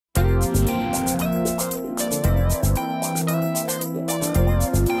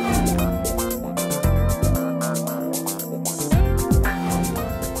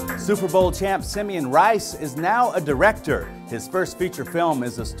Super Bowl champ Simeon Rice is now a director. His first feature film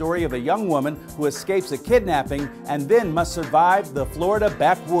is the story of a young woman who escapes a kidnapping and then must survive the Florida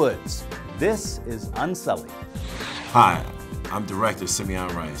backwoods. This is Unsullied. Hi, I'm director Simeon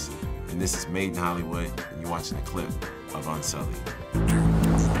Rice, and this is Made in Hollywood, and you're watching a clip of Unsullied.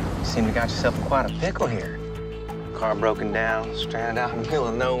 You seem to got yourself quite a pickle here. Car broken down, stranded out in the middle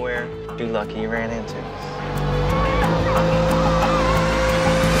of nowhere. You're lucky you ran into us.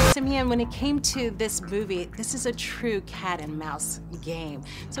 Simeon, when it came to this movie, this is a true cat and mouse game.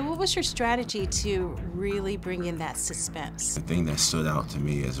 So what was your strategy to really bring in that suspense? The thing that stood out to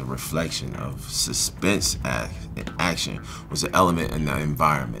me as a reflection of suspense and action was the element in the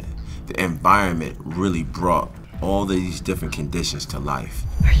environment. The environment really brought all these different conditions to life.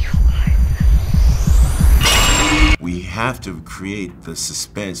 Are you alive? We have to create the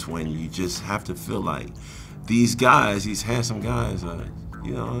suspense when you just have to feel like these guys, these handsome guys,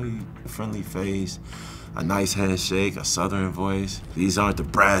 you know, friendly face, a nice handshake, a southern voice. These aren't the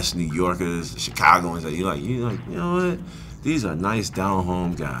brash New Yorkers, the Chicagoans that you know what? These are nice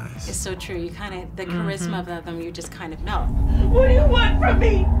down-home guys. It's so true. You kind of, the charisma of them, you just kind of know. What do you want from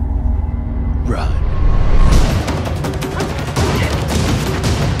me? Run.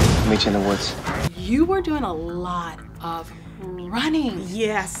 Meet you in the woods. You were doing a lot of running.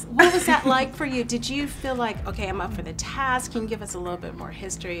 Yes. What was that like for you? Did you feel like, okay, I'm up for the task? Can you give us a little bit more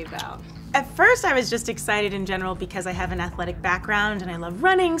history about? At first, I was just excited in general because I have an athletic background and I love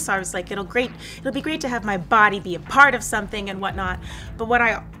running. So I was like, it'll be great to have my body be a part of something and whatnot. But what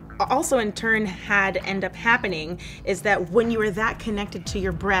I also in turn had end up happening is that when you are that connected to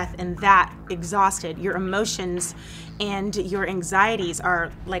your breath and that exhausted, your emotions and your anxieties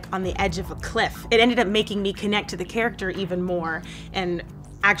are like on the edge of a cliff. It ended up making me connect to the character even more and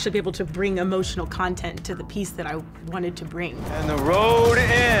actually be able to bring emotional content to the piece that I wanted to bring. And the road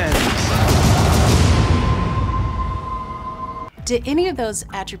ends. Did any of those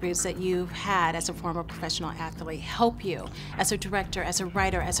attributes that you've had as a former professional athlete help you as a director, as a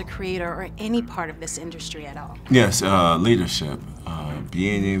writer, as a creator, or any part of this industry at all? Yes, leadership,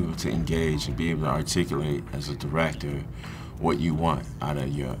 being able to engage and be able to articulate as a director what you want out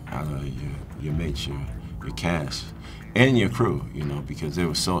of your mates, your cast, and your crew. You know, because there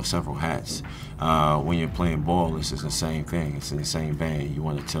were several hats. When you're playing ball, this is the same thing. It's in the same vein. You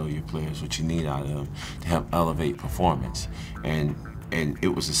want to tell your players what you need out of them to help elevate performance, and it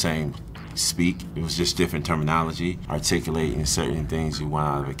was the same speak. It was just different terminology, articulating certain things you want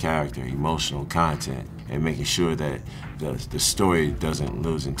out of a character, emotional content, and making sure that the story doesn't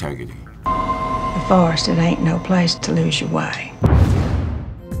lose integrity. The forest, it ain't no place to lose your way.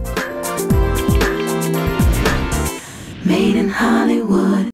 Made in Hollywood.